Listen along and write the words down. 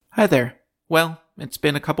Hi there. Well, it's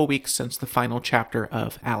been a couple weeks since the final chapter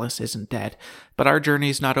of Alice Isn't Dead, but our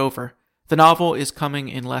journey's not over. The novel is coming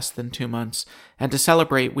in less than 2 months, and to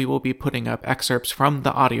celebrate, we will be putting up excerpts from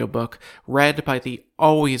the audiobook, read by the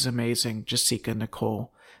always amazing Jessica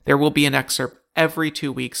Nicole. There will be an excerpt every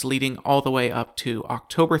 2 weeks leading all the way up to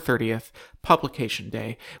October 30th, publication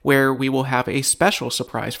day, where we will have a special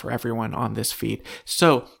surprise for everyone on this feed.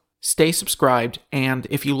 So, stay subscribed, and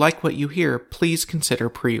if you like what you hear, please consider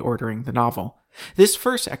pre-ordering the novel. This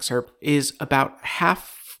first excerpt is about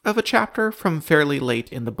half of a chapter from fairly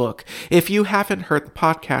late in the book. If you haven't heard the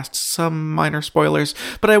podcast, some minor spoilers,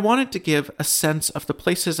 but I wanted to give a sense of the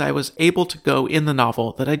places I was able to go in the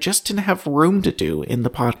novel that I just didn't have room to do in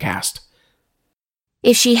the podcast.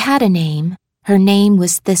 If she had a name, her name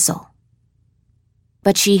was Thistle.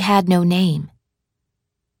 But she had no name.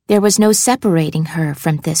 There was no separating her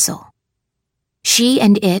from Thistle. She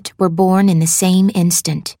and it were born in the same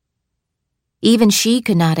instant. Even she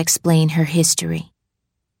could not explain her history.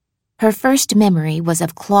 Her first memory was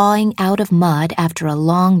of clawing out of mud after a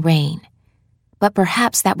long rain, but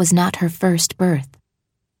perhaps that was not her first birth.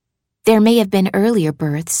 There may have been earlier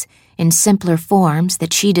births in simpler forms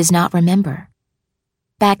that she does not remember.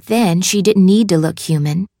 Back then, she didn't need to look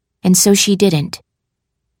human, and so she didn't.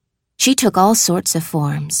 She took all sorts of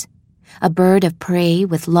forms. A bird of prey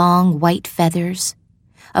with long white feathers,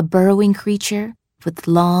 a burrowing creature with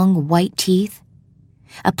long white teeth,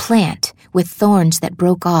 a plant with thorns that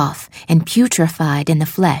broke off and putrefied in the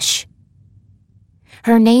flesh.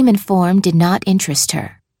 Her name and form did not interest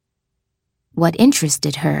her. What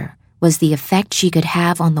interested her was the effect she could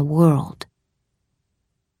have on the world.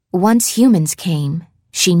 Once humans came,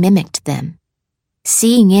 she mimicked them,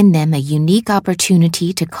 seeing in them a unique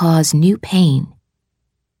opportunity to cause new pain.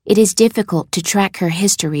 It is difficult to track her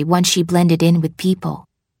history once she blended in with people.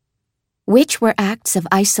 Which were acts of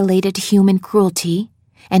isolated human cruelty,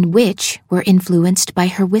 and which were influenced by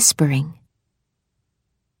her whispering.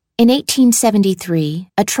 In 1873,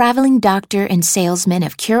 a traveling doctor and salesman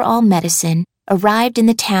of cure-all medicine arrived in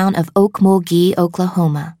the town of Okmulgee,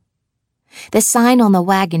 Oklahoma. The sign on the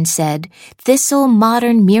wagon said, "Thistle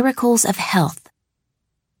Modern Miracles of Health."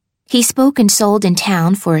 He spoke and sold in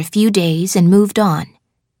town for a few days and moved on.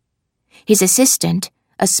 His assistant,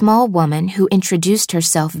 a small woman who introduced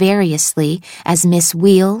herself variously as Miss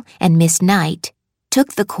Wheel and Miss Knight,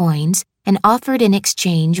 took the coins and offered in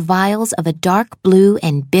exchange vials of a dark blue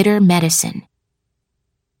and bitter medicine.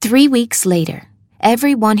 3 weeks later,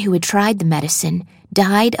 everyone who had tried the medicine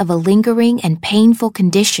died of a lingering and painful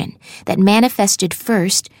condition that manifested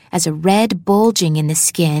first as a red bulging in the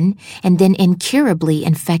skin and then incurably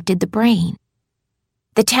infected the brain.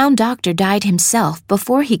 The town doctor died himself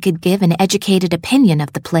before he could give an educated opinion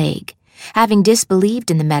of the plague, having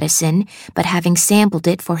disbelieved in the medicine but having sampled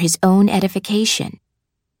it for his own edification.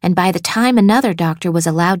 And by the time another doctor was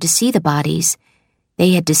allowed to see the bodies,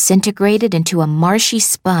 they had disintegrated into a marshy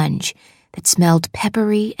sponge that smelled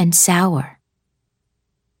peppery and sour.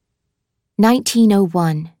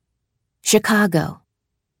 1901, Chicago.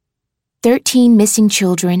 13 missing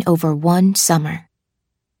children over one summer.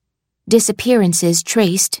 Disappearances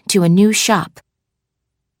traced to a new shop.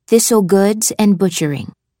 Thistle Goods and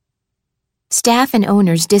Butchering. Staff and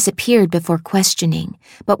owners disappeared before questioning,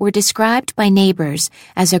 but were described by neighbors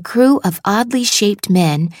as a crew of oddly shaped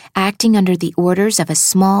men acting under the orders of a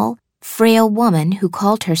small, frail woman who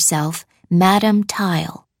called herself Madame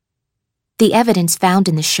Tile. The evidence found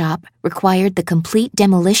in the shop required the complete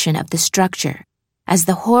demolition of the structure, as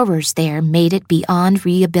the horrors there made it beyond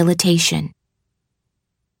rehabilitation.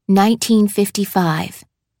 1955,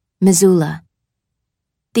 Missoula.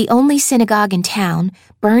 The only synagogue in town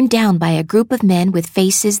burned down by a group of men with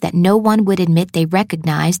faces that no one would admit they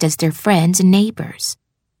recognized as their friends and neighbors.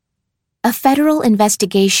 A federal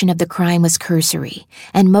investigation of the crime was cursory,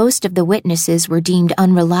 and most of the witnesses were deemed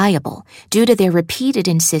unreliable due to their repeated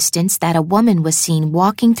insistence that a woman was seen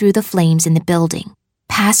walking through the flames in the building,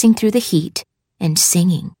 passing through the heat, and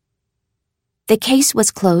singing. The case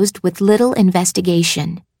was closed with little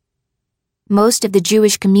investigation. Most of the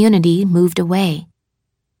Jewish community moved away.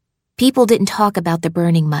 People didn't talk about the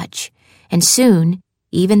burning much, and soon,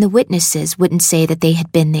 even the witnesses wouldn't say that they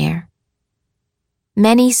had been there.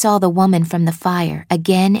 Many saw the woman from the fire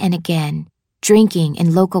again and again, drinking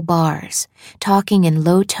in local bars, talking in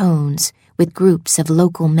low tones with groups of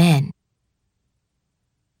local men.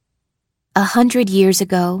 100 years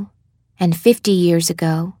ago, and 50 years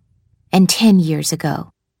ago, and 10 years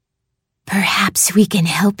ago. "Perhaps we can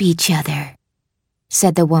help each other,"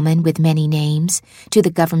 said the woman with many names to the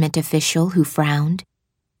government official who frowned.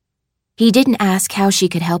 He didn't ask how she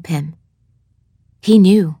could help him. He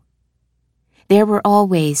knew There were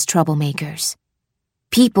always troublemakers.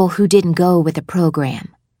 People who didn't go with the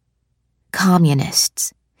program.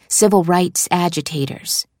 Communists, civil rights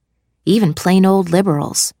agitators, even plain old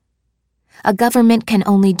liberals. A government can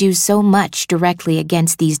only do so much directly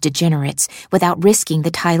against these degenerates without risking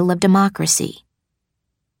the title of democracy.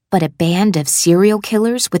 But a band of serial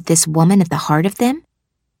killers with this woman at the heart of them?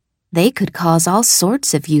 They could cause all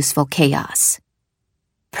sorts of useful chaos.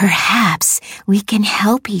 "Perhaps we can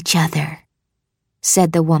help each other,"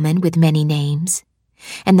 said the woman with many names,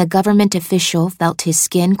 and the government official felt his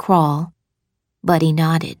skin crawl, but he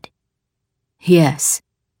nodded. "Yes,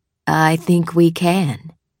 I think we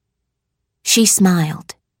can." She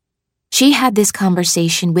smiled. She had this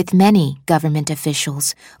conversation with many government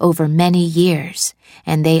officials over many years,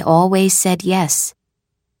 and they always said yes.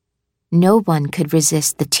 No one could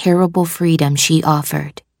resist the terrible freedom she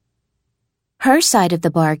offered. Her side of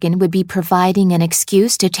the bargain would be providing an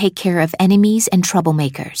excuse to take care of enemies and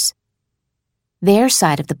troublemakers. Their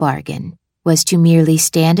side of the bargain was to merely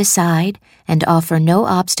stand aside and offer no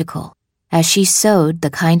obstacle as she sowed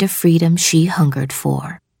the kind of freedom she hungered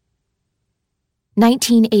for.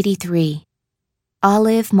 1983,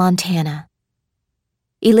 Olive, Montana.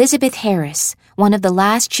 Elizabeth Harris, one of the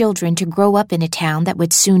last children to grow up in a town that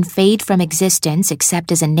would soon fade from existence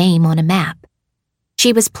except as a name on a map.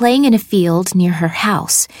 She was playing in a field near her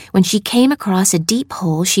house when she came across a deep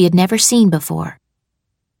hole she had never seen before.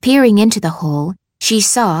 Peering into the hole, she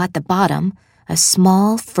saw at the bottom a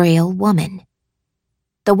small, frail woman.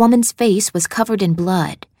 The woman's face was covered in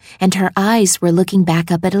blood, and her eyes were looking back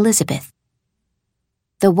up at Elizabeth.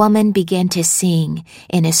 The woman began to sing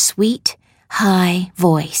in a sweet, high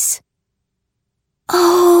voice.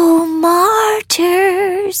 "Oh,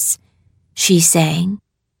 martyrs," she sang.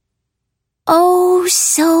 "Oh,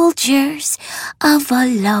 soldiers of a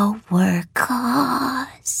lower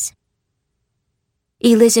cause."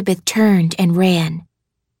 Elizabeth turned and ran.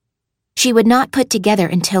 She would not put together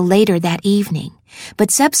until later that evening,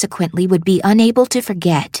 but subsequently would be unable to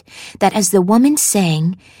forget that as the woman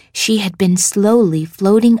sang, she had been slowly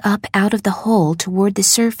floating up out of the hole toward the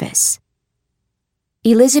surface.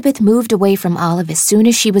 Elizabeth moved away from Olive as soon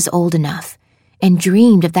as she was old enough, and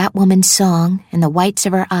dreamed of that woman's song and the whites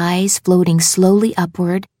of her eyes floating slowly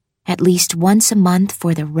upward at least once a month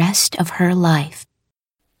for the rest of her life.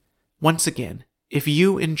 Once again, if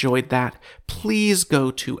you enjoyed that, please go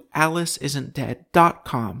to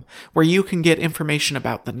AliceIsn'tDead.com, where you can get information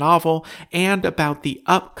about the novel and about the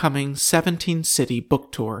upcoming 17-city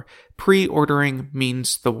book tour. Pre-ordering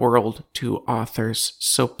means the world to authors,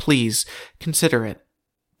 so please consider it.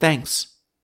 Thanks.